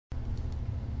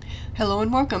Hello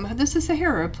and welcome. This is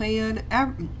Sahara playing.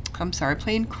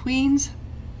 Playing Queen's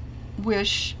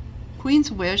Wish,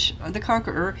 the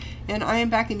Conqueror, and I am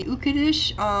back in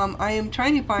Ukadish. I am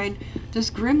trying to find this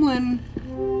gremlin.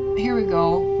 Here we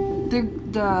go.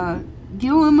 The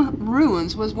Gellum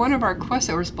ruins was one of our quests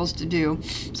that we're supposed to do.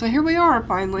 So here we are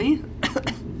finally.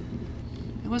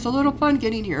 It was a little fun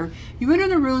getting here. You enter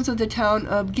the ruins of the town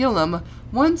of Gellum.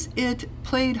 Once it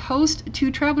played host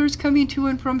to travelers coming to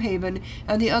and from Haven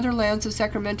and the other lands of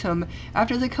Sacramentum.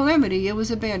 After the calamity, it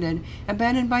was abandoned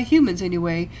by humans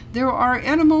anyway. There are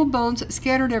animal bones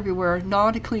scattered everywhere,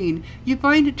 gnawed clean. You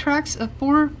find tracks of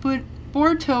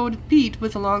four-toed feet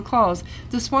with long claws.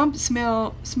 The swamp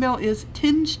smell is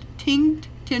tinged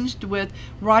with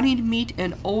rotting meat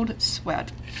and old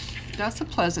sweat. That's a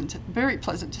very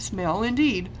pleasant smell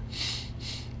indeed.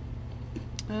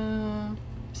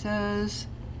 Says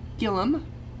Gellum.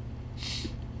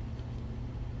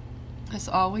 As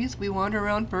always, we wander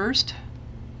around first.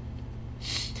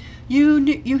 You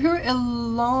hear a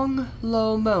long,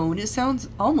 low moan. It sounds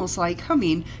almost like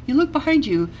humming. You look behind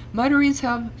you. Murderlings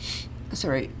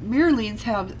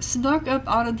have snuck up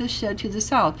out of the shed to the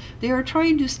south. They are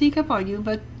trying to sneak up on you,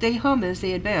 but they hum as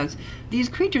they advance. These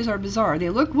creatures are bizarre. They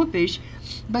look whoopish,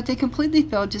 but they completely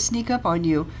fail to sneak up on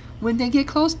you. When they get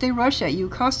close, they rush at you,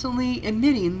 constantly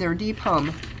emitting their deep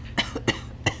hum.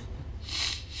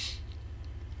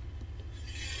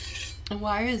 And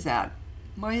why is that?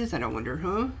 Why is that, I wonder,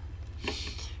 huh?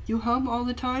 You hum all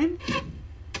the time?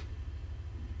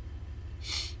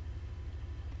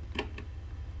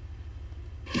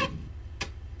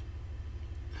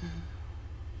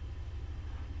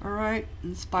 Alright,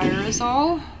 inspire us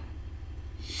all.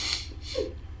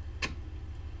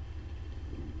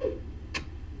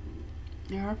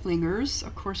 There are flingers.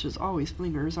 Of course, there's always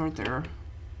flingers, aren't there?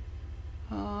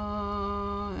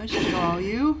 That should be all of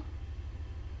you.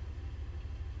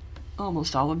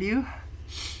 Almost all of you.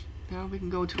 Now we can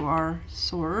go to our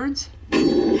swords.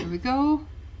 There we go.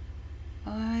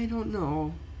 I don't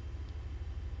know.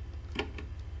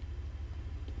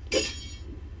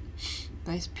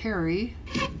 Nice parry.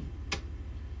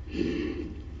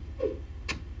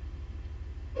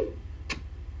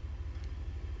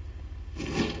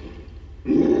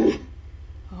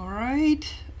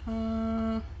 Alright.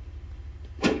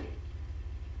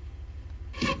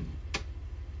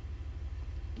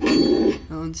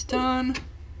 That one's done.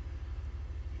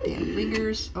 Damn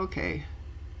fingers. Okay.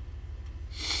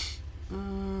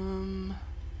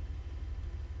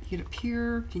 Get up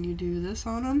here. Can you do this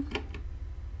on them?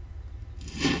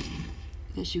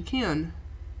 Yes, you can.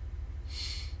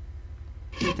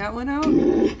 Take that one out?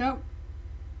 Yep.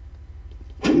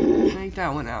 Take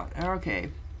that one out. Okay.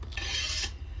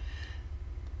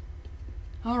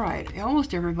 Alright,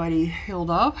 almost everybody healed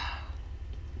up.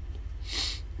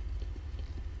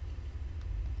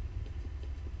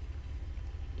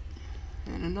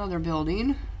 And another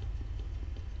building.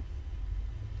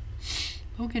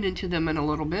 We'll get into them in a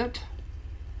little bit.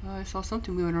 I saw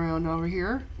something moving around over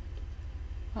here.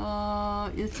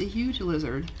 It's a huge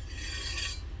lizard.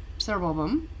 Several of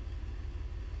them.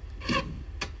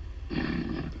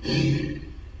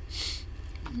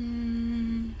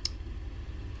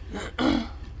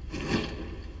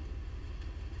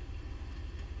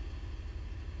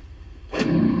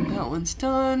 That one's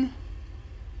done.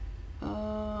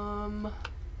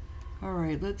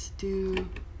 Alright, let's do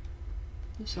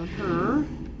this on her.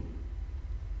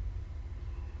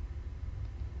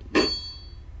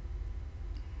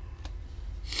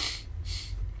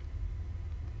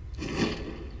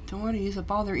 Don't want to use up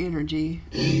all their energy.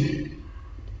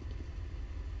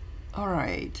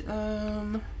 Alright,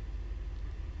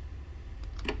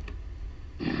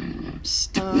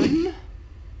 stun.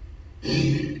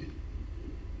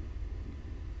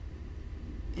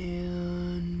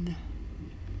 And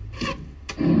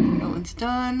that one's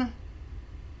done.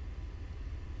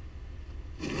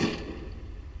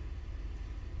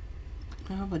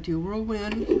 How about do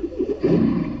whirlwind?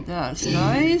 That's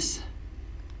nice.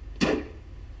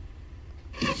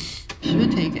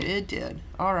 Should take it. It did.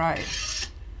 Alright.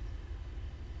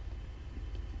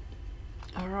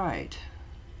 Alright.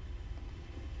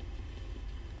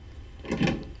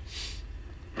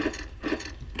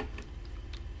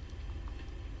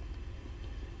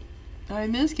 I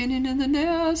miss getting in the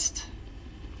nest.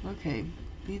 Okay.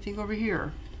 Anything over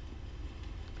here?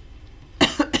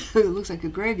 It looks like a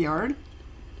graveyard.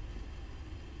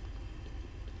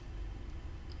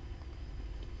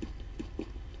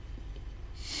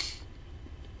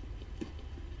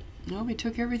 No, we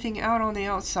took everything out on the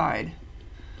outside.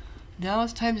 Now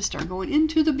it's time to start going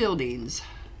into the buildings.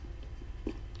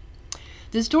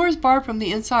 This door is barred from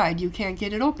the inside. You can't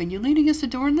get it open. You lean against the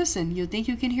door and listen. You think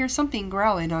you can hear something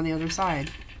growling on the other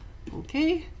side.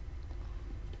 Okay.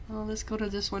 Well, let's go to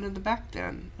this one in the back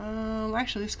then.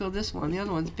 Actually, let's go to this one. The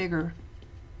other one's bigger.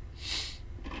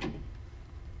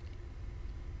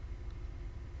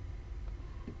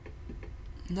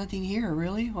 Nothing here,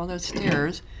 really. Well, there's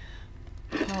stairs.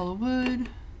 Pile of wood.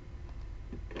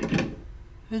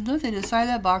 There's nothing inside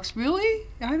that box. Really?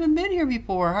 I haven't been here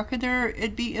before. How could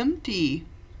it be empty?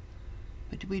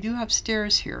 But we do have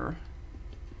stairs here.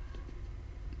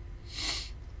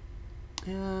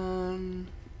 And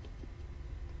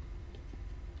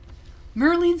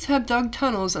Merlins have dug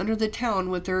tunnels under the town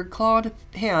with their clawed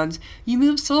hands. You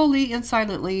move slowly and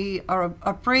silently, are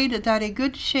afraid that a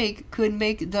good shake could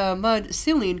make the mud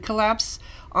ceiling collapse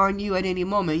on you at any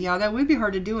moment. Yeah, that would be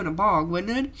hard to do in a bog,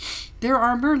 wouldn't it? There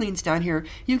are Merlins down here.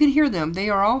 You can hear them. They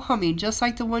are all humming, just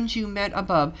like the ones you met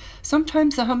above.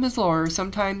 Sometimes the hum is lower,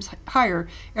 sometimes higher.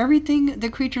 Everything the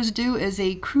creatures do is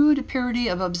a crude parody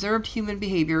of observed human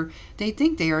behavior. They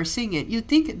think they are singing. You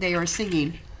think they are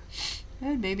singing.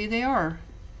 And maybe they are.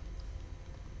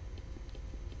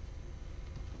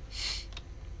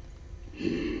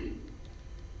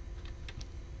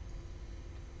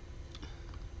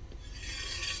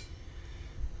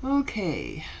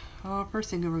 Okay. First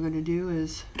thing that we're going to do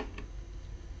is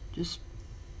just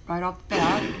right off the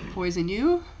bat poison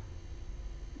you.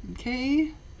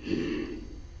 Okay.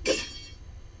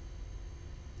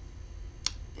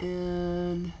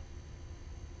 And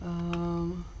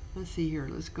let's see here.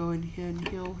 Let's go ahead and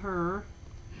heal her.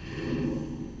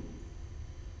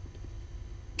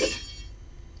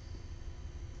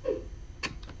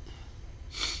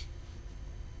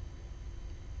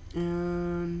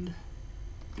 And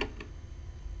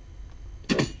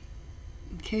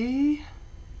okay.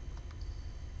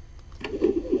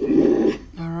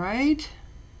 All right.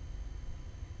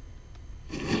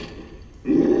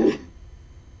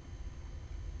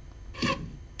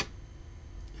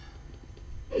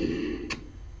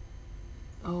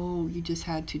 Oh, you just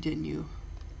had to, didn't you?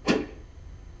 Let's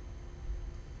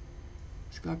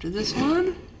go after this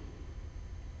one.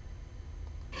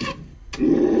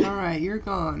 All right, you're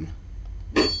gone.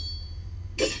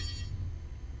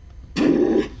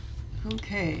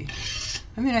 Okay.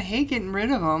 I mean, I hate getting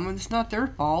rid of them, and it's not their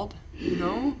fault, you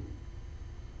know?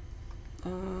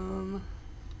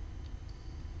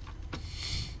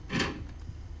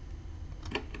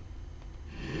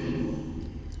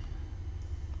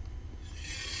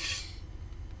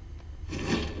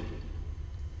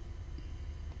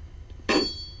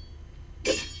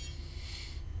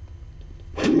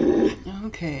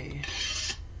 Okay.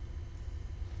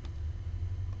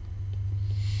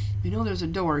 We know there's a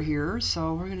door here,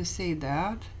 so we're going to save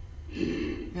that.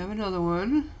 We have another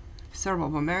one. Several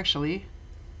of them, actually.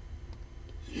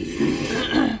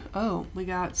 Oh, we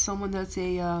got someone that's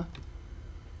a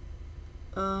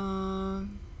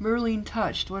Merlin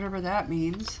touched, whatever that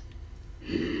means.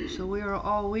 So we are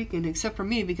all weakened, except for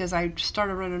me, because I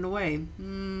started running away.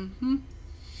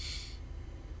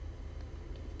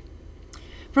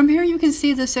 From here you can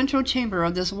see the central chamber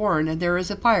of this warren, and there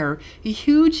is a fire. A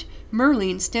huge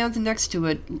Merlin stands next to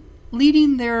it,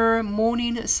 leading their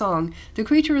moaning song. The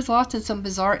creature is lost in some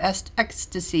bizarre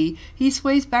ecstasy. He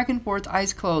sways back and forth,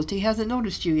 eyes closed. He hasn't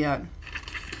noticed you yet.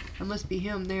 That must be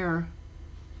him there.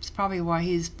 It's probably why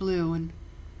he's blue.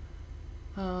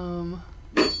 And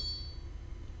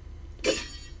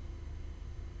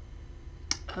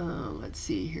let's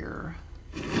see here.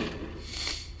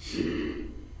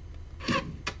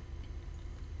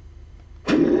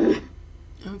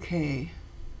 Okay.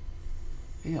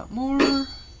 We got more.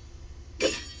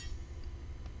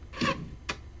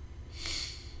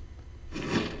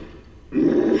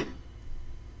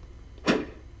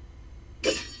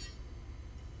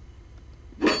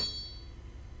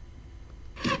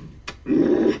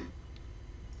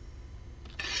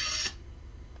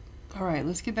 All right,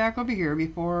 let's get back over here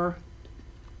before.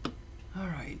 All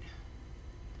right.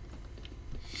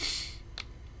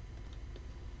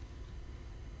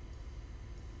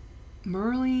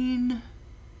 Merlin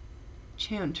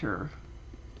Chanter.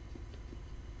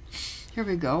 Here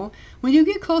we go. When you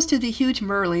get close to the huge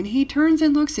Merlin, he turns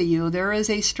and looks at you. There is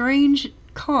a strange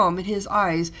calm in his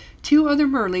eyes. Two other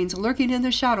Merlins lurking in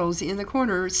the shadows in the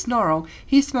corner snarl.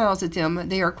 He smiles at them.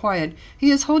 They are quiet. He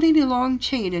is holding a long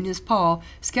chain in his paw,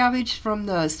 scavenged from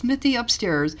the smithy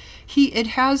upstairs. It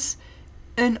has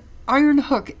an iron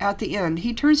hook at the end.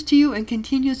 He turns to you and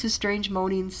continues his strange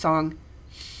moaning song.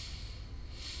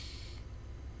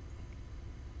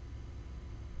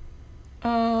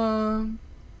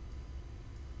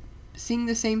 Sing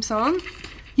the same song.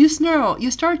 You snarl.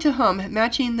 You start to hum,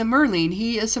 matching the Merlin.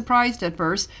 He is surprised at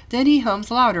first. Then he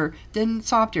hums louder, then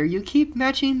softer. You keep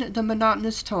matching the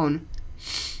monotonous tone.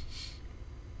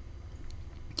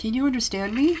 Can you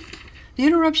understand me? The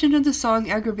interruption of the song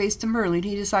aggravates the Merlin.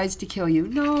 He decides to kill you.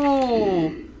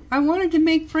 No! I wanted to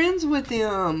make friends with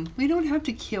him. We don't have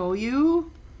to kill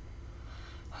you.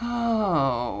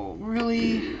 Oh,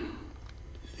 really?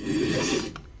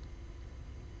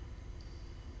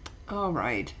 All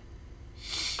right.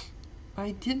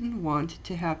 I didn't want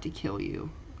to have to kill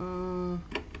you.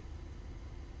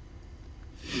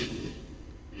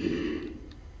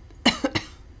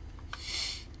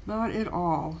 Not at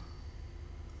all.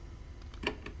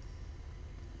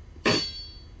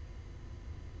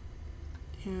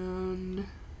 And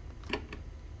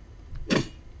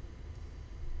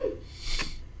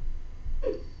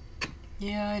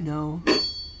yeah, I know.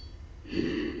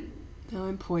 Now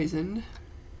I'm poisoned.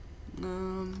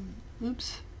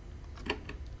 Oops.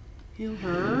 Heal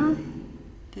her.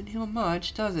 Didn't heal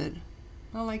much, does it?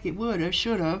 Not like it would. I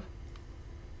should have.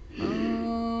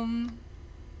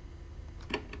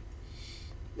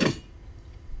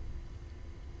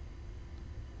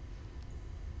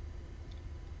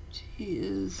 She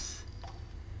is.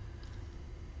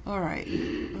 All right.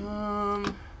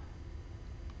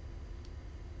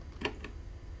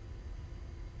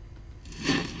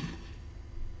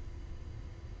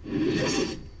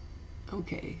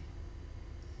 Okay.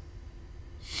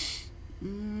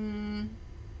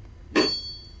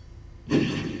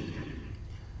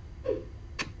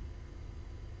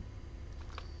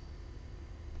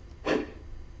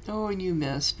 Oh, and you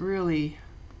missed, really.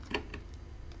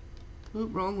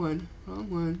 Oop, wrong one. Wrong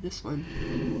one. This one.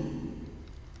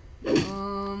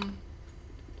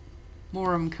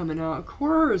 More of them coming out. Of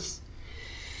course.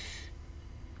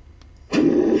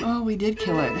 Oh, we did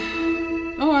kill it.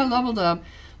 Oh, I leveled up.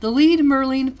 The lead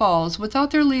Merlin falls. Without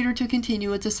their leader to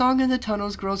continue it, the song in the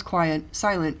tunnels grows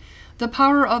silent. The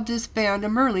power of this band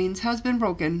of Merlins has been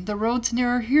broken. The roads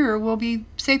near here will be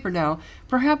safer now.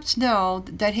 Perhaps now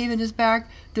that Haven is back,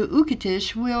 the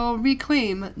Ukitish will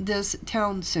reclaim this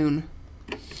town soon.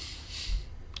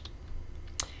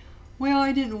 Well,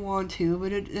 I didn't want to,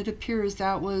 but it appears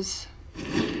that was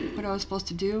what I was supposed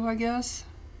to do, I guess.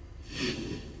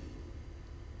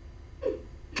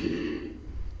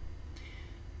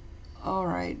 All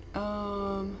right.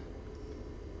 All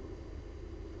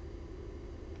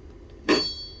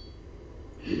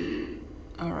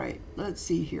right. Let's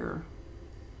see here.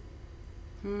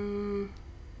 The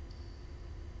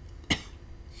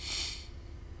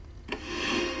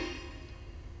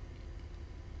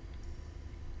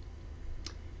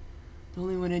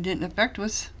only one it didn't affect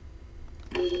was.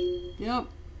 Yep.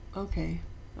 Okay.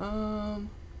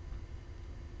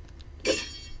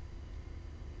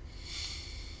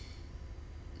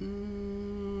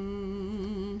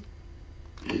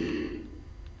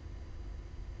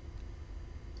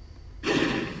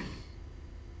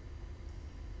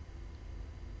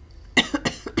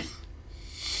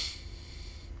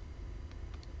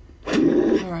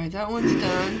 Alright, that one's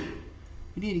done.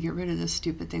 We need to get rid of this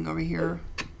stupid thing over here.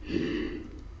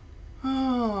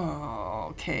 Oh,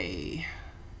 okay.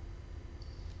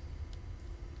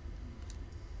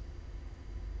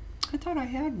 I thought I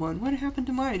had one. What happened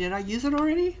to mine? Did I use it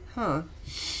already? Huh.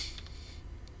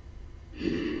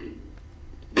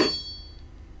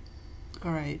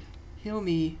 Alright. Heal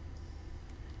me.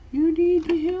 You need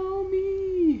to heal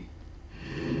me.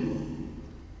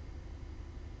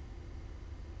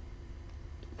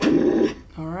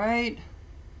 Alright.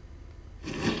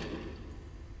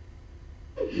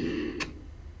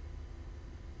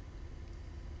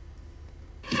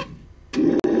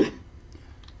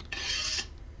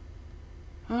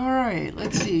 Alright,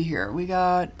 let's see here. We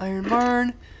got Iron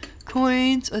Barn,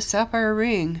 coins, a sapphire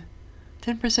ring,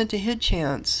 10% to hit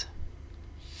chance.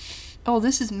 Oh,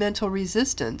 this is mental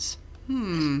resistance.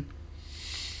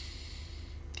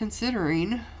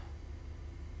 Considering.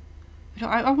 You know,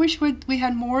 I wish we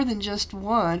had more than just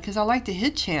one, because I like the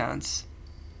hit chance.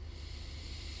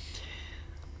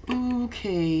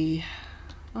 Okay.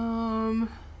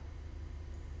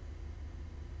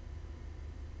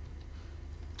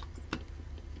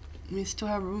 We still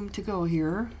have room to go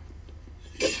here.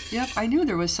 Yep, I knew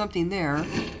there was something there.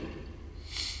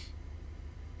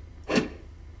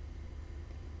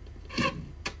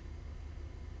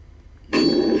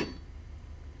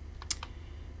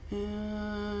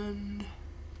 And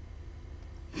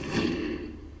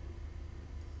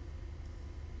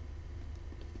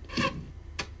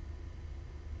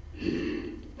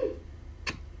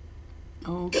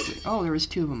okay. Oh, there was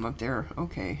two of them up there.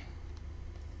 Okay.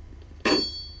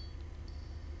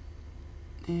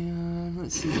 And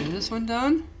Let's see, is this one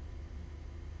done?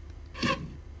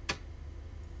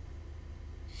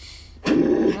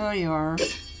 There you are.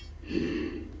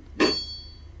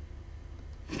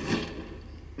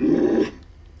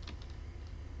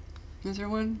 Is there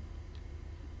one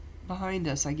behind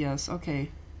us, I guess?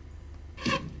 Okay.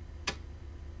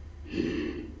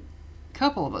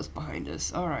 Couple of us behind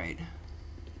us. All right.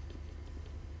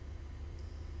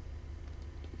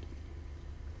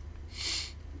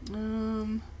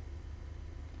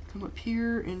 Come up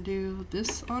here and do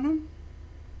this on him.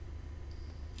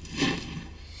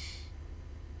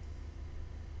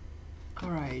 All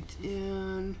right,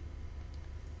 and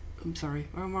I'm sorry,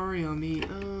 I'm already on me.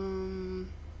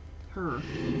 Her.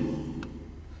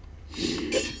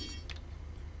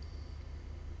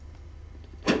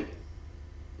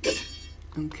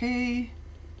 Okay,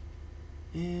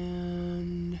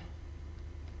 and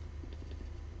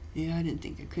yeah, I didn't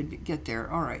think it could get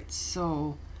there. All right,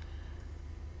 so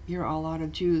you're all out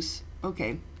of juice.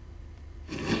 Okay,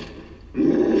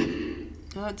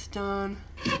 that's done.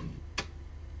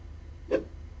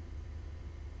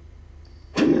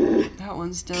 That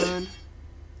one's done.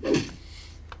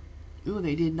 Ooh,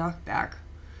 they did knock back.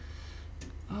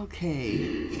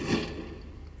 Okay.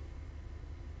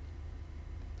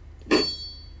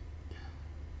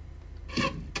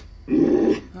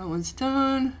 That one's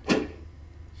done.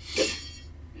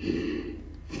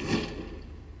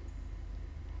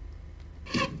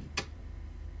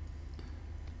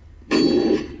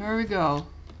 There we go.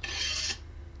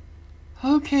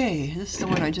 Okay, this is the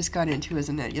one I just got into,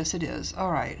 isn't it? Yes, it is.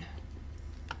 All right.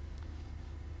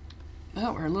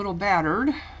 Well, we're a little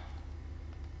battered.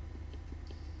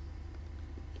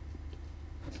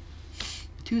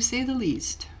 To say the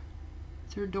least.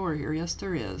 Is there a door here? Yes,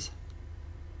 there is.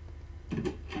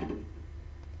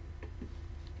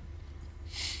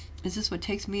 Is this what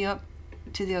takes me up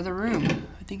to the other room?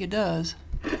 I think it does.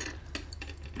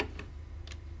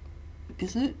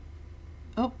 Is it?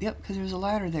 Oh, yep, because there's a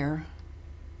ladder there.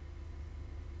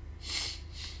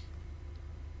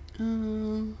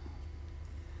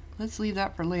 Let's leave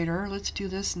that for later. Let's do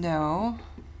this now.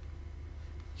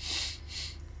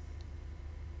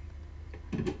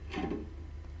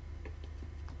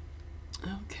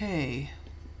 Okay.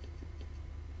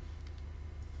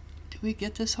 Do we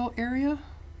get this whole area?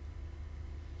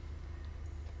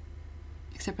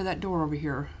 Except for that door over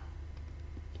here.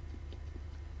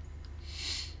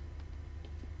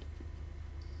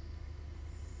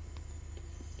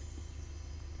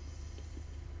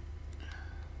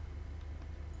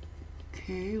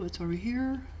 Okay, what's over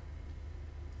here?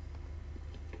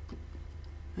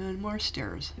 And more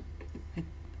stairs.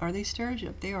 Are they stairs?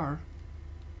 Yep, they are.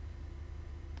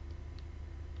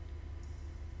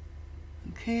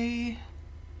 Okay.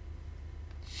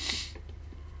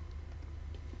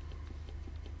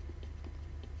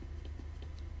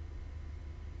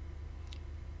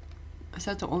 Is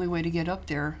that the only way to get up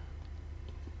there?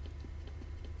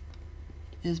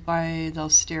 Is by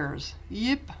those stairs.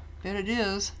 Yep, bet it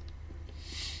is.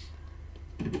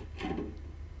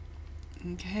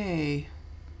 Okay.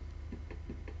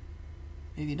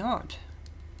 Maybe not.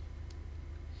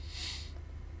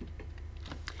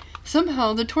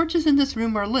 Somehow the torches in this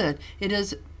room are lit. It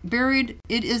is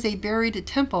a buried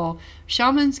temple.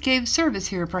 Shamans gave service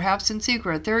here, perhaps in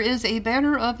secret. There is a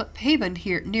banner of haven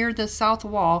here near the south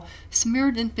wall,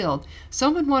 smeared and filled.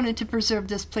 Someone wanted to preserve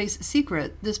this place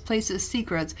secret. This place's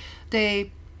secrets.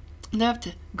 They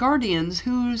left guardians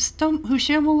who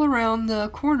shamble around the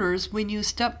corners when you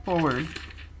step forward.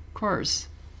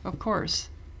 Of course.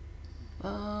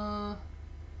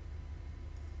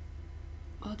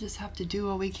 We'll just have to do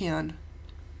what we can.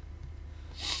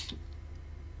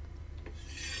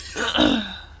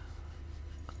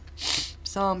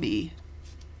 Zombie.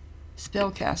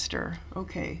 Spellcaster.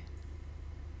 Okay.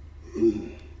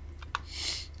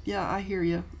 Yeah, I hear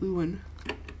you. Oohin'.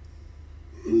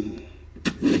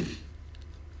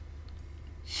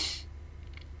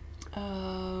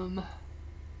 No,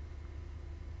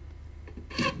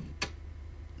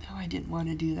 I didn't want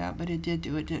to do that, but it did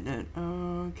do it, didn't it?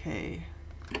 Okay.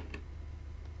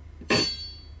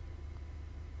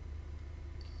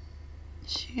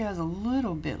 She has a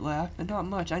little bit left, but not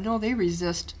much. I know they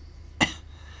resist.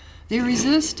 They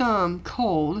resist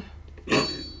cold.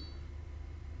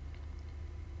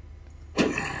 All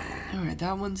right,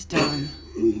 that one's done.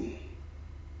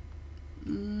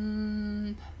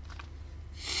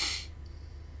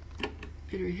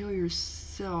 Better heal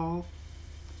yourself.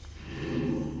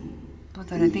 Not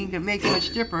that I think it makes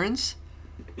much difference.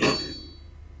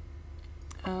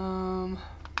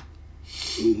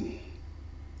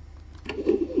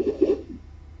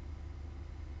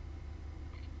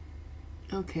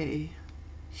 Okay.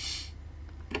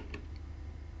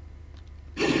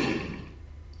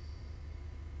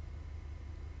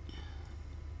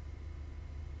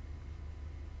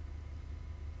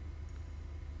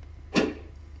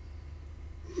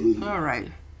 All right.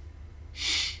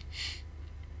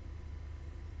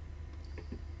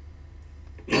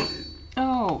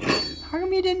 Oh, how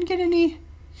come you didn't get any?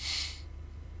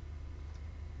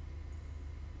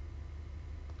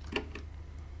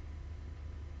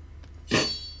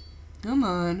 Come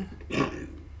on.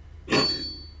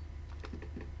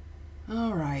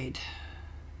 All right.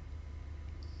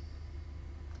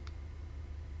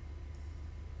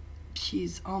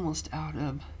 She's almost out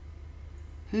of.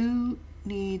 Who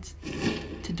needs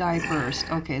to die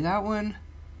first? Okay, that one.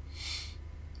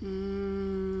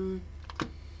 Heal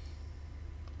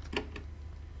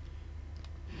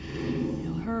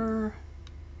her.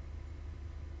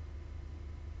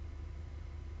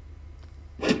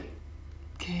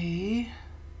 Okay.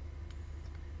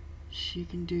 She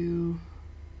can do.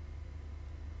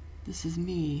 This is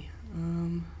me.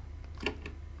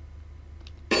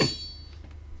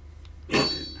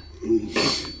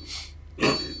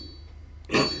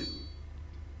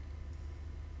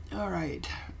 All right.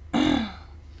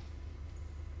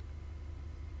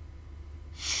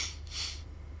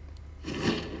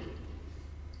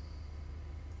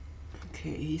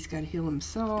 Okay, he's got to heal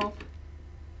himself.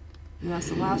 And that's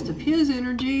the last of his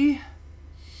energy.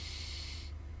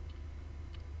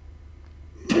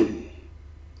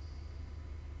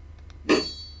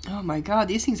 Oh my god,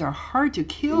 these things are hard to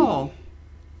kill.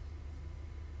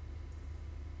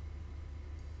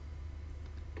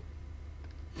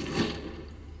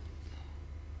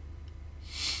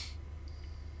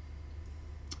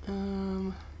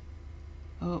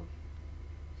 Oh.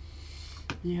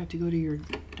 You have to go to your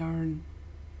darn...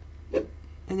 And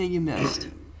then you missed.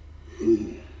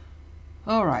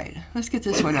 Alright, let's get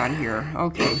this one out of here.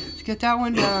 Okay, let's get that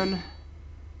one done.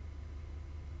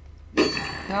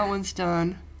 That one's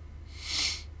done.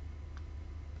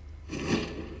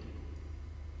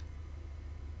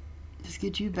 Let's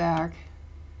get you back.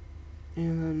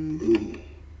 And...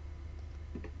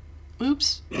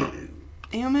 Oops.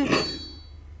 Damn it.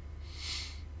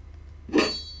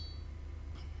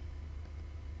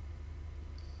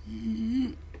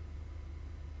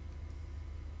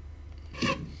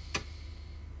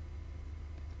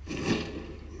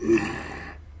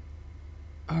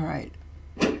 All right.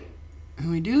 Can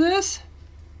we do this?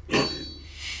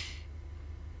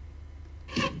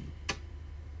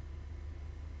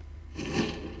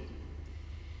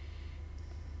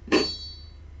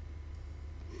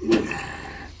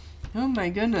 Oh my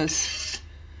goodness.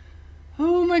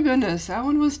 Oh my goodness, that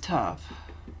one was tough.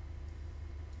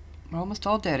 We're almost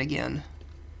all dead again.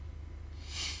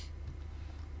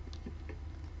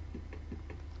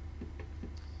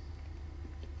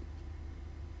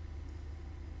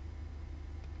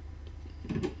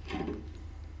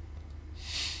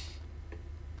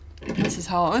 This is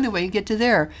how, anyway, you get to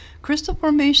there. Crystal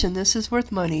formation, this is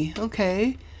worth money.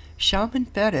 Okay. Shaman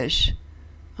fetish.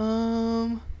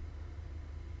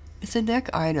 It's a neck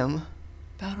item.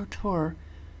 Battle tour.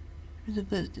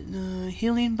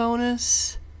 Healing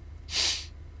bonus.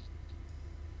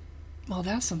 Well,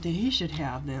 that's something he should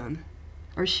have then.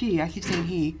 Or she, I keep saying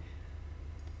he.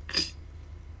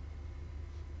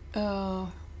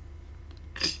 No.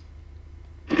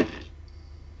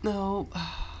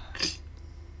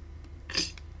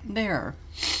 There.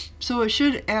 So it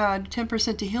should add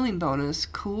 10% to healing bonus.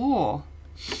 Cool.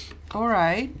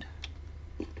 Alright.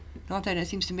 Not that it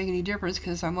seems to make any difference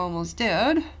because I'm almost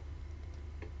dead.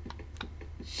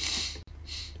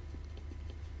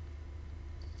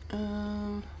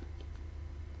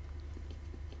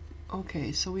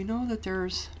 Okay, so we know that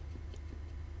there's...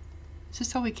 Is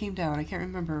this how we came down? I can't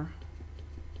remember.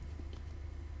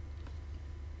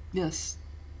 Yes.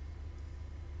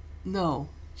 No.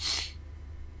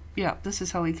 Yeah, this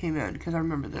is how we came in, because I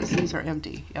remember this. These are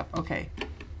empty. Yep, okay.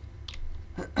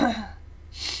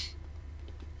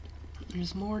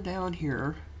 There's more down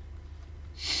here.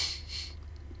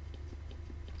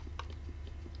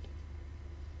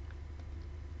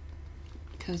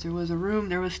 Because there was a room,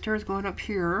 there was stairs going up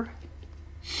here.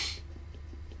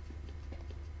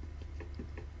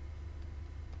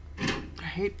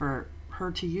 I hate for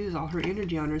her to use all her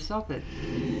energy on herself, but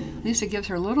at least it gives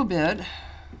her a little bit.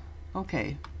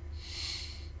 Okay.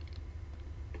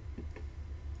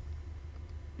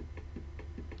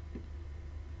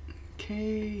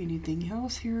 Okay, anything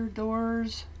else here?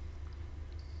 Doors.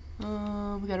 We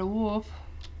got a wolf.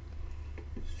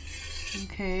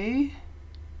 Okay.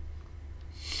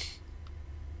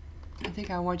 I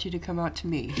think I want you to come out to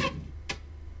me.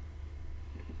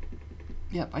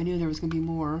 Yep, I knew there was going to be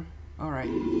more. All right.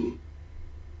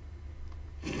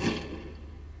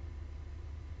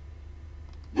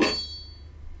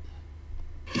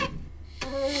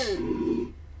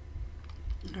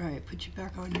 All right, put you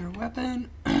back on your weapon.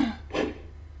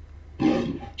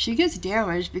 She gets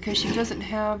damaged because she doesn't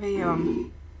have a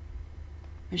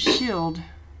shield.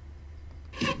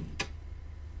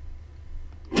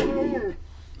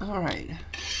 All right.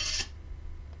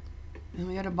 Then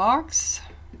we got a box.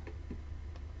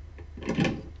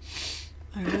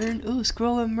 Iron. Ooh,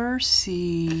 Scroll of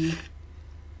Mercy.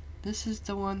 This is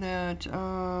the one that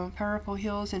powerful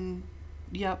heals and.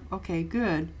 Yep. Okay.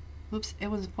 Good. Oops.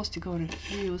 It was supposed to go to.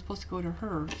 Maybe it was supposed to go to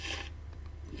her.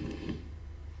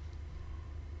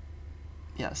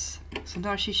 Yes. So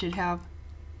now she should have.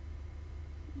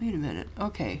 Wait a minute.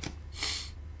 Okay.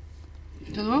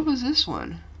 So what was this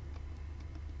one?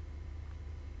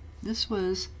 This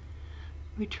was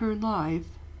Return Life.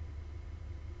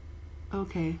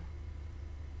 Okay.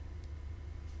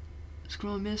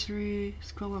 Scroll of Misery,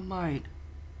 Scroll of Might.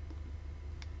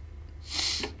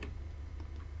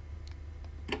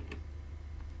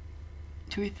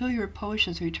 To refill your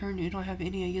potions, return. You don't have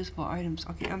any usable items.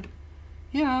 Okay,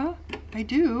 yeah, I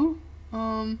do.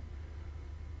 Havens.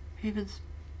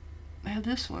 I have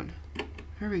this one.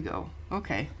 Here we go.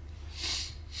 Okay.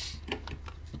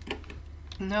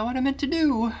 Now what I meant to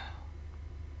do.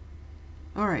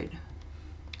 Alright.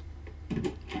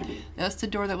 That's the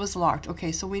door that was locked.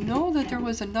 Okay, so we know that there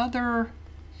was another...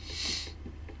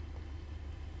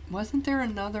 Wasn't there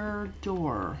another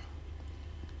door?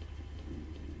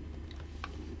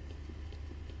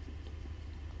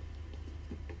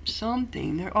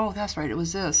 Something there. Oh, that's right. It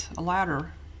was this. A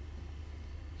ladder.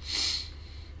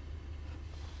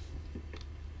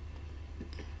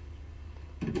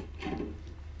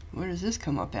 Where does this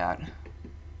come up at?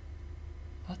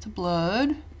 Lots of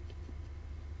blood.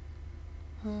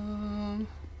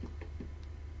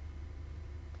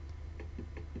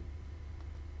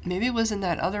 Maybe it was in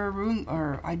that other room,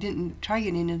 or I didn't try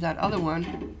getting into that other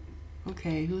one.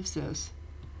 Okay, who's this?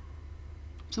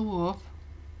 It's a wolf.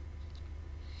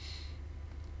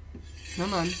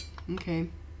 Come on. Okay.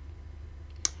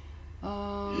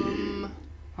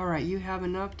 Alright, you have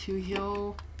enough to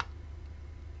heal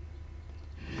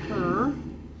her.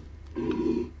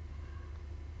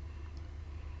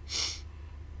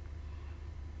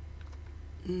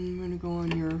 I'm gonna go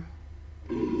on your...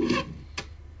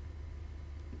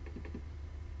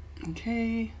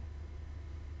 Okay.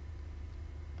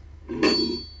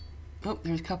 Oh,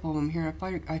 there's a couple of them here.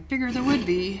 I figured there would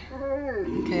be.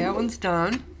 Okay, that one's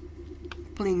done.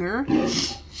 Flinger.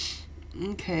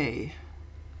 Okay.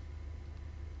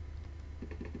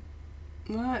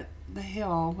 What the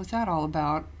hell was that all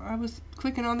about? I was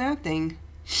clicking on that thing.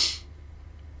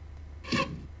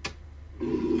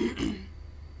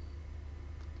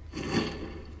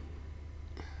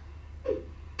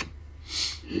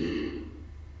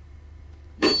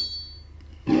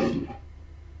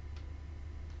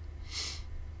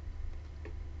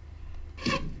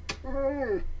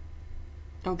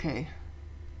 Okay.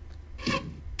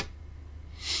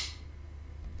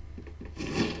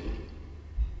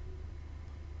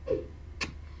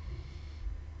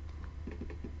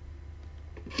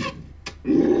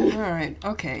 Alright,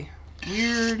 okay.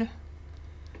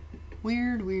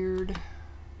 Weird.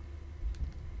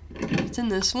 It's in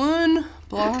this one.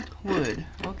 Block wood.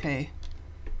 Okay.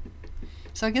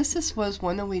 So I guess this was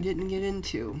one that we didn't get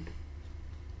into.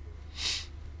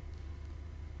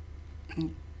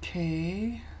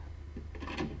 Okay.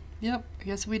 Yep, I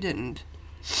guess we didn't.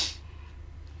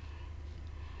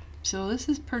 So this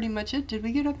is pretty much it. Did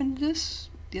we get up into this?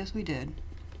 Yes, we did.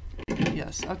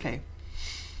 Yes, okay.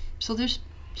 So this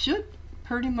should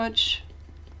pretty much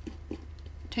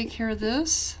take care of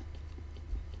this.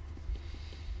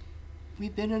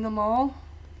 We've been in them all.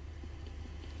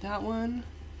 That one.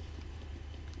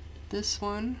 This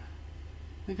one.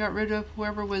 We got rid of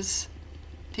whoever was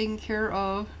taken care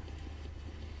of.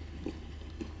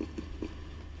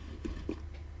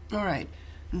 Alright.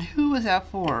 And who was that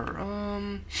for?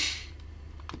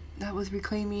 That was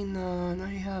reclaiming the... Now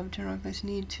you have general place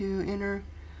need to enter...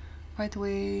 Fight the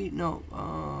way... No.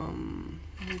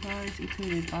 Advise,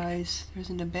 include advice. There's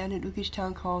an abandoned Ookish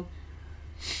town called...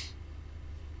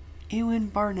 Ewan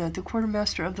Barnett, the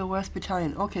quartermaster of the West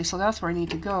Battalion. Okay, so that's where I need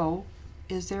to go.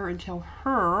 Is there until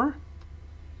her...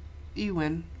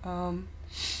 Ewan.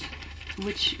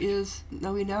 Which is...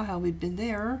 Now we know how we've been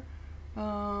there.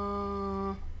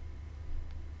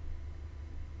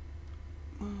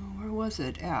 Where was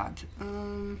it at?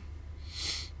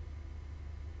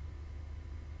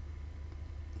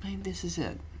 Maybe this is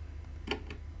it.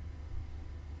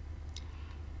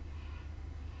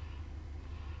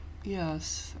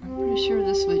 Yes, I'm pretty sure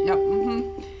this was, yep,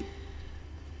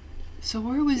 So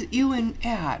where was Ewan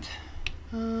at?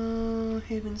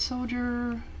 Haven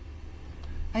Soldier.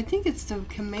 I think it's the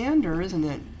commander, isn't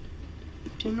it?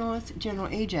 It's General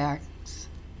Ajax.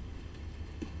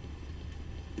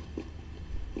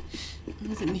 It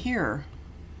isn't here.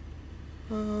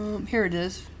 Here it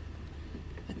is.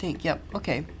 I think, yep,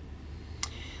 okay.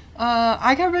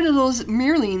 I got rid of those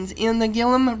Merlings in the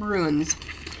Gellum ruins.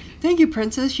 Thank you,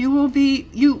 Princess. You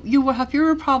will have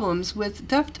fewer problems with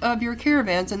theft of your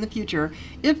caravans in the future.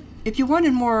 If you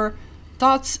wanted more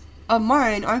thoughts of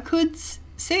mine, I could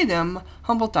say them.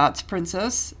 Humble thoughts,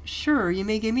 Princess. Sure, you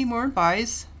may give me more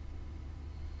advice.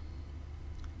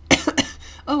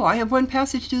 Oh, I have one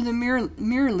passage to the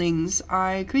Merlings.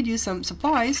 I could use some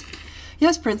supplies.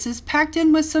 Yes, Princess. Packed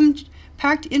in with some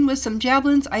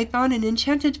javelins, I found an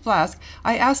enchanted flask.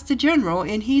 I asked the general,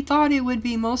 and he thought it would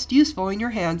be most useful in your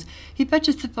hands. He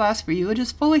fetches the flask for you. It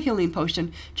is full of healing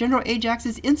potion. General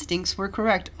Ajax's instincts were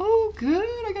correct. Oh, good.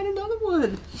 I got another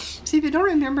one. See, if you don't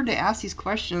remember to ask these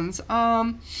questions,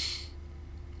 you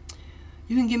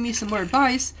can give me some more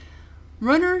advice.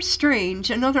 Runner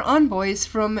Strange and other envoys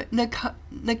from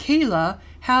Nikala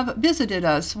have visited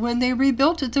us. When they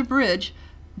rebuilt the bridge,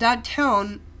 that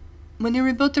town would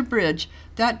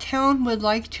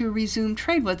like to resume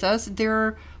trade with us.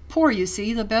 They're poor, you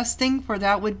see. The best thing for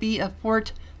that would be if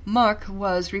Fort Muck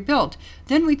was rebuilt.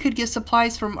 Then we could get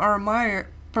supplies from our mines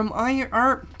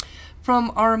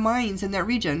in that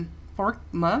region. Fort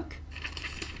Muck?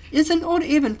 It's an old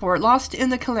Avon fort lost in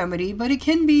the calamity, but it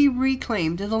can be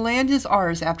reclaimed. The land is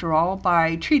ours, after all,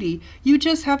 by treaty. You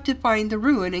just have to find the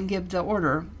ruin and give the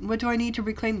order. What do I need to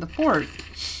reclaim the fort?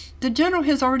 The general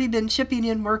has already been shipping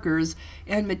in workers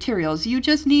and materials. You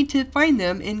just need to find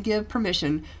them and give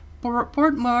permission.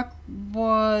 Fort Muck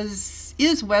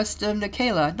is west of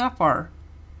Nikala, not far.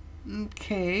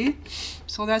 Okay,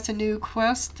 so that's a new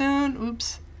quest then.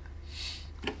 Oops.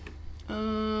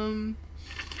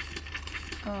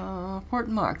 Fort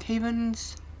Muck,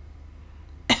 Havens,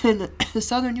 and the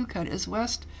southern Yukon is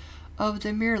west of the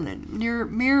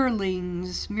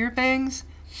Meerfangs.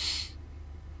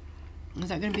 Is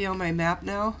that going to be on my map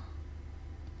now?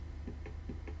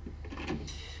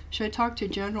 Should I talk to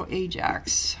General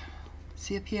Ajax?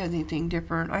 See if he has anything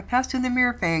different. I passed in the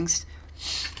Meerfangs.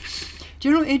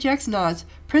 General Ajax nods.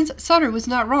 Prince Sutter was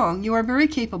not wrong. You are very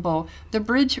capable. The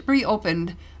bridge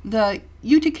reopened. The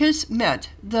Uticus met.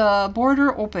 The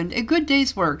border opened. A good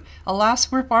day's work.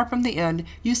 Alas, we're far from the end.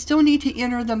 You still need to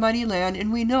enter the muddy land,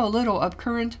 and we know little of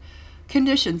current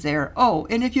conditions there. Oh,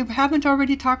 and if you haven't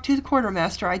already talked to the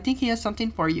quartermaster, I think he has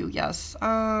something for you. Yes.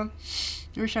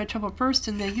 Where should I travel first?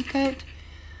 In the Yukon?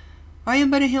 I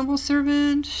am but a humble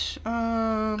servant.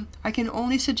 I can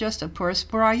only suggest, of course.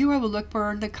 Where are you? I will look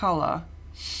for Nikala.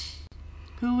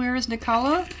 Where is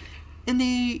Nikala?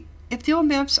 If the old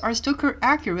maps are still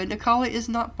accurate, Nikala is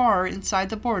not far inside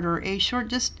the border, a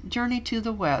short journey to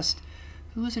the west.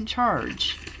 Who is in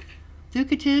charge? The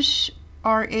Ukatish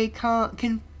are a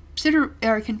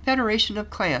confederation of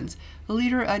clans. The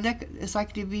leader is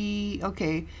likely to be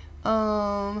okay.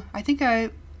 I think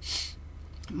I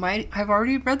might have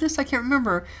already read this. I can't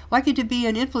remember. Likely to be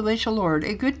an influential lord.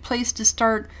 A good place to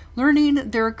start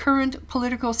learning their current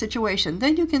political situation.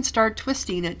 Then you can start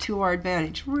twisting it to our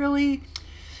advantage. Really?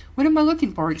 What am I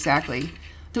looking for exactly?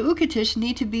 The Ukatish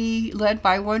need to be led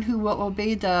by one who will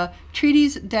obey the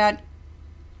treaties that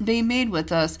they made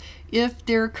with us. If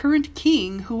their current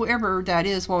king, whoever that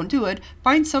is, won't do it,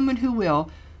 find someone who will.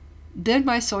 Then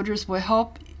my soldiers will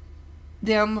help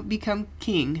them become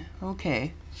king.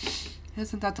 Okay.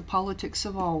 Isn't that the politics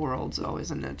of all worlds, though,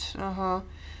 isn't it?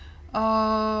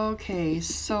 Okay,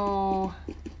 so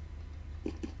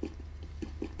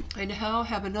I now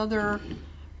have another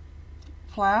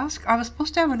flask. I was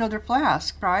supposed to have another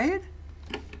flask, right?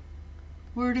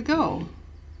 Where'd it go?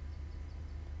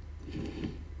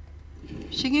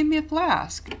 She gave me a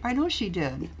flask. I know she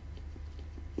did.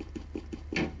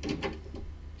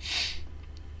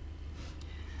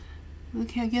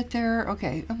 Okay, I get there.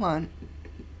 Okay, come on.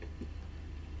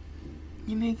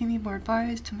 You may give me more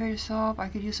advice to make yourself. I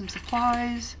could use some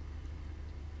supplies.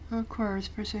 Of course,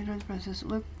 first aid process.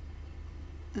 Look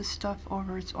this stuff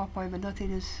over. It's off by, but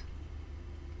nothing is.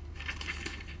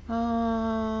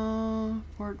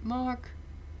 Fort Muck.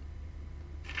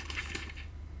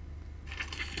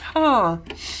 Huh.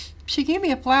 She gave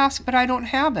me a flask, but I don't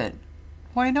have it.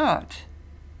 Why not?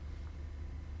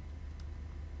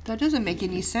 That doesn't make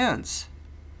any sense.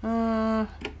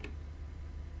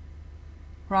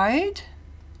 Right?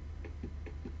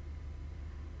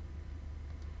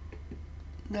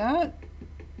 That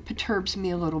perturbs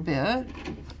me a little bit.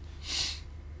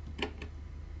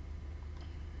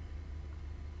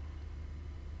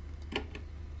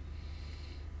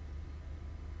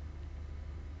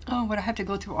 Oh, would I have to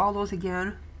go through all those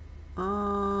again?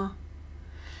 I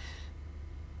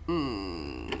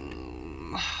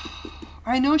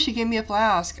know she gave me a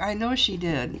flask. I know she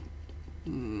did.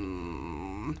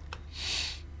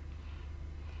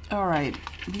 Alright,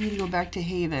 we need to go back to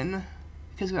Haven,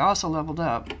 because we also leveled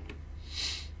up.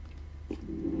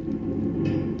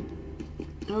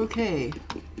 Okay.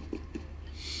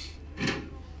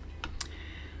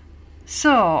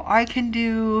 So, I can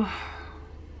do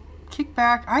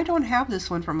kickback. I don't have this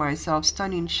one for myself.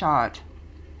 Stunning shot.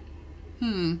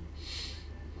 But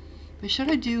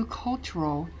should I do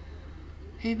cultural?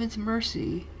 Haven's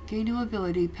Mercy. Gain new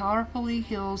ability. Powerfully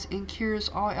heals and cures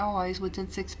all allies within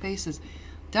 6 spaces.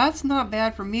 That's not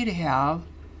bad for me to have.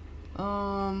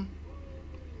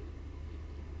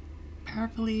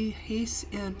 Powerfully haste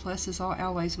and blesses all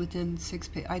allies within 6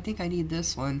 spaces. I think I need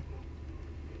this one.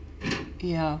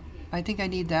 Yeah, I think I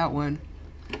need that one.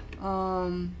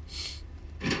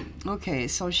 Okay,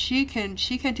 so she can't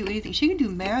do anything. She can do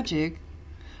magic.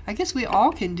 I guess we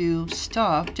all can do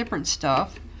stuff, different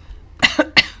stuff.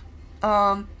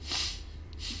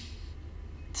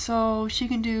 So she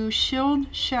can do shield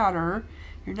shatter.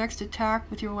 Your next attack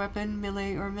with your weapon,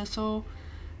 melee or missile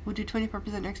will do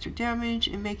 24% extra damage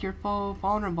and make your foe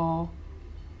vulnerable,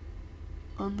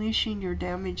 unleashing your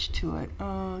damage to it.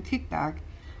 Kickback.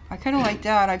 I kind of like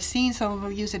that. I've seen some of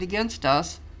them use it against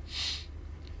us.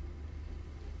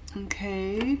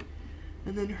 Okay.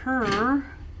 And then her.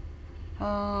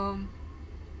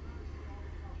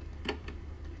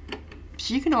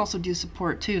 She can also do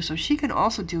support too, so she can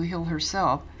also do heal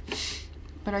herself.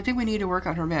 But I think we need to work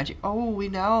on her magic. Oh, we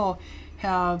now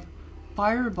have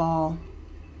Fireball.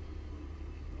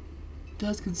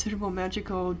 Does considerable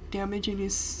magical damage in a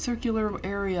circular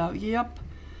area. Yep.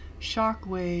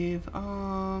 Shockwave.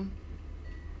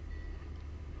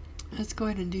 Let's go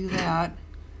ahead and do that.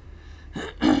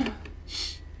 And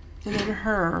then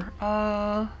her.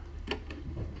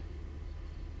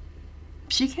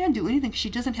 She can't do anything. She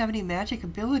doesn't have any magic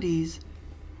abilities.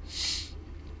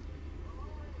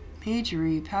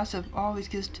 Magery. Passive always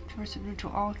gives to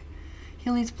all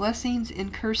healings, blessings,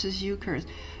 and curses you curse.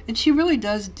 And she really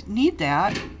does need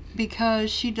that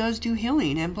because she does do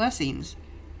healing and blessings.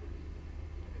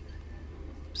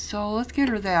 So let's get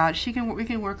her that. We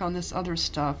can work on this other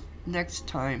stuff next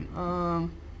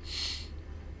time.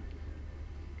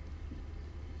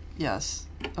 Yes.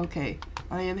 Okay.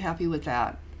 I am happy with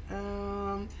that.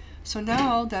 So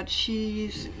now that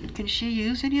can she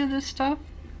use any of this stuff?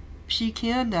 She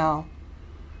can now.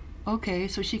 Okay,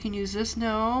 so she can use this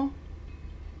now.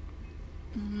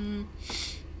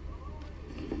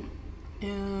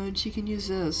 And she can use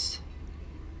this.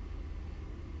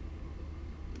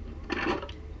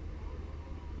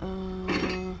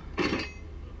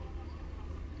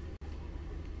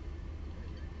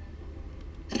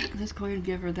 Let's go ahead and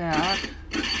give her that.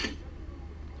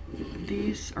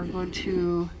 These are going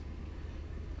to...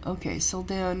 Okay, so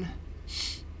then...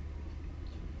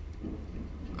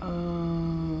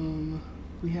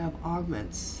 we have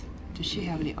augments. Does she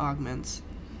have any augments?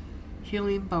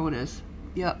 Healing bonus.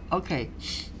 Yep, okay.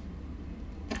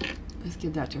 Let's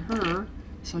give that to her.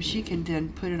 So she can then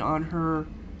put it on her...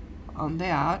 on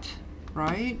that,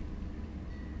 right?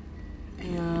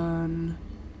 And...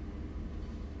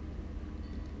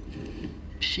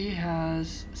 she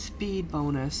has speed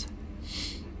bonus.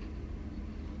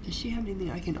 Does she have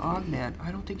anything I can augment?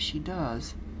 I don't think she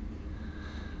does.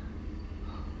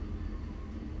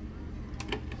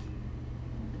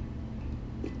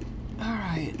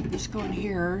 Alright, let's go in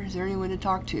here. Is there anyone to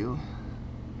talk to?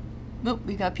 Nope,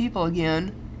 we got people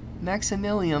again.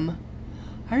 Maximilian.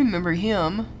 I remember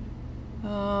him.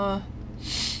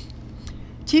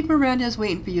 Chief Miranda is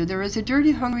waiting for you. There is a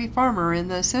dirty, hungry farmer in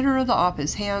the center of the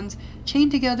office, hands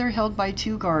chained together, held by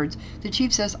 2 guards. The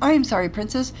chief says, I am sorry,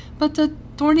 princess, but the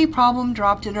thorny problem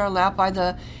dropped in our lap by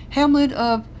the hamlet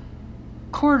of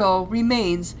Cordo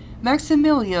remains.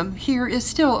 Maximilian here is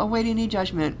still awaiting a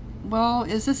judgment. Well,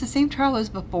 is this the same trial as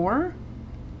before?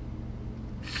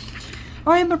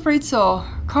 I am afraid so.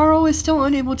 Carl is still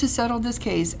unable to settle this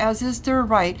case, as is their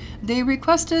right. They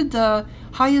requested the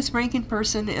highest ranking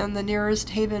person in the nearest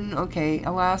haven. Okay,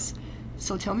 alas.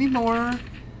 So tell me more.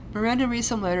 Miranda reads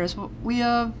some letters. We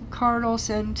have Carl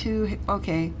sent to...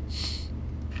 Okay.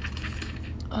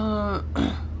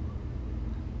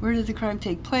 Where did the crime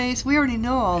take place? We already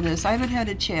know all this. I haven't had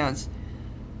a chance.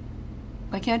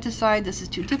 I can't decide. This is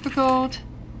too difficult.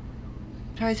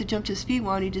 Tries to jump to his feet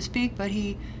wanting to speak, but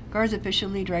guards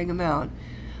efficiently drag him out.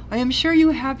 I am sure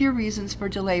you have your reasons for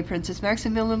delay, Princess.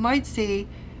 Maximilian might say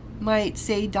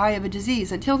die of a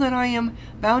disease. Until then, I am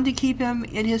bound to keep him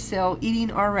in his cell,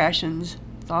 eating our rations.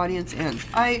 The audience ends.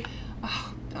 I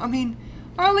mean,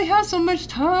 I only have so much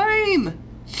time.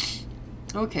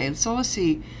 Okay, so let's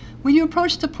see. When you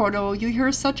approach the portal, you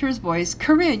hear Sutter's voice.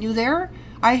 Corinne, you there?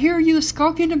 I hear you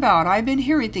skulking about. I've been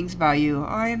hearing things about you.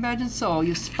 I imagine so,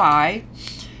 you spy.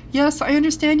 Yes, I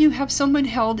understand you have someone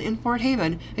held in Fort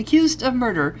Haven, accused of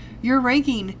murder. You're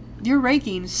ranking,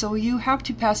 so you have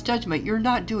to pass judgment. You're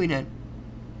not doing it.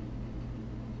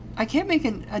 I can't make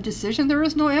a decision. There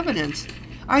is no evidence.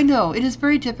 I know, it is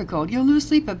very difficult. You'll lose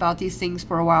sleep about these things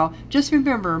for a while. Just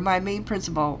remember my main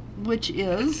principle, which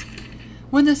is,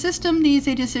 when the system needs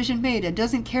a decision made, it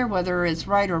doesn't care whether it's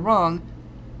right or wrong,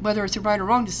 whether it's a right or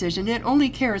wrong decision. It only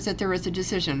cares that there is a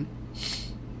decision.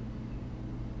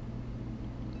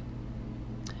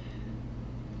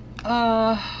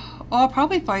 I'll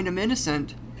probably find him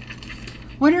innocent.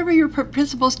 Whatever your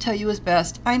principles tell you is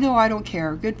best. I know I don't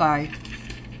care. Goodbye.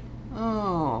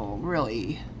 Oh,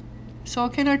 really? So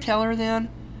can I tell her then?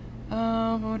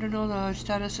 I want to know the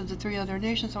status of the 3 other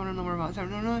nations. I want to know more about them.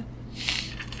 I don't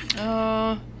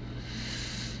know.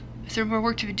 Is there more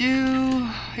work to do?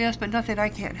 Yes, but nothing I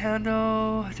can't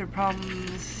handle. Is there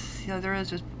problems? Yeah, there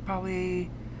is. There's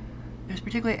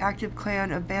particularly active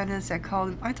clan of bandits that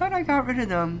called them. I thought I got rid of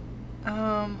them.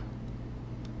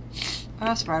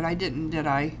 That's right, I didn't, did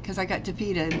I? Because I got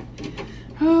defeated.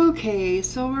 Okay,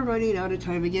 so we're running out of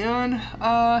time again.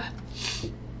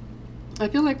 I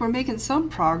feel like we're making some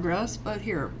progress, but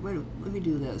here, wait, let me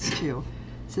do this too.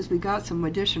 Since we got some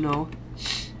additional,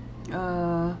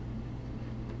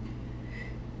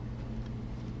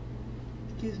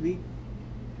 excuse me.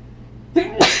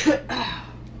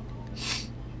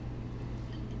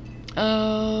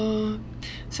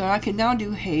 So I can now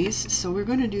do haste, so we're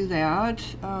going to do that.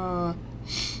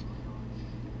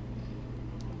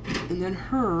 And then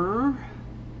her,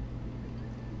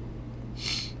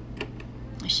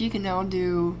 she can now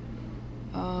do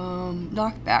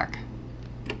knockback.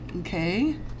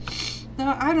 Okay.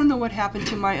 Now I don't know what happened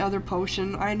to my other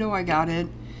potion. I know I got it.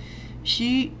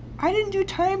 I didn't do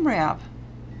time wrap.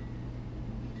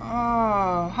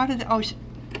 Oh, how did? But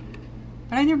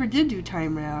I never did do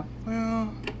time wrap.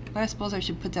 Well, I suppose I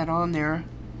should put that on there.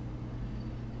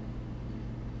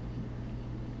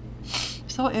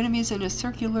 So enemies in a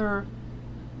circular,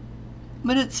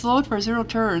 but it's slowed for 0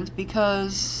 turns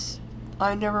because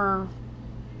I never,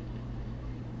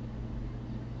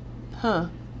 I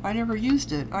never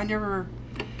used it. I never,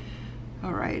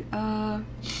 alright, and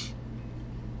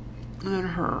then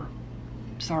her,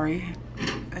 sorry,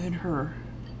 and her.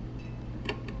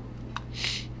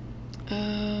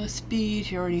 Speed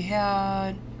she already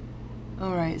had.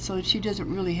 Alright, so she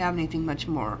doesn't really have anything much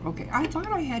more. Okay, I thought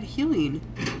I had healing.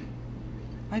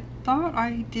 I thought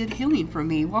I did healing for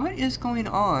me. What is going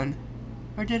on?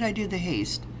 Or did I do the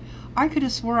haste? I could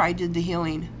have swore I did the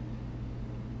healing.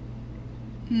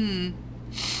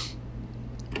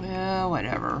 Well,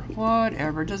 whatever.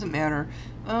 Whatever. Doesn't matter.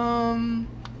 How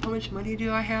much money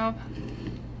do I have?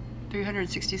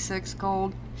 366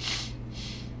 gold.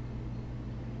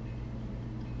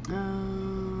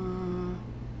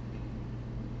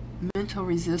 Mental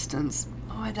resistance.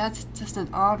 Oh, that's just an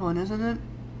odd one, isn't it?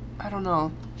 I don't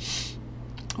know.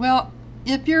 Well,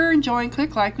 if you're enjoying,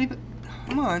 click like, leave it.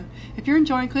 Come on. If you're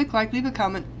enjoying, click like, leave a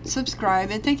comment,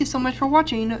 subscribe, and thank you so much for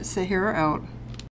watching. Sahara out.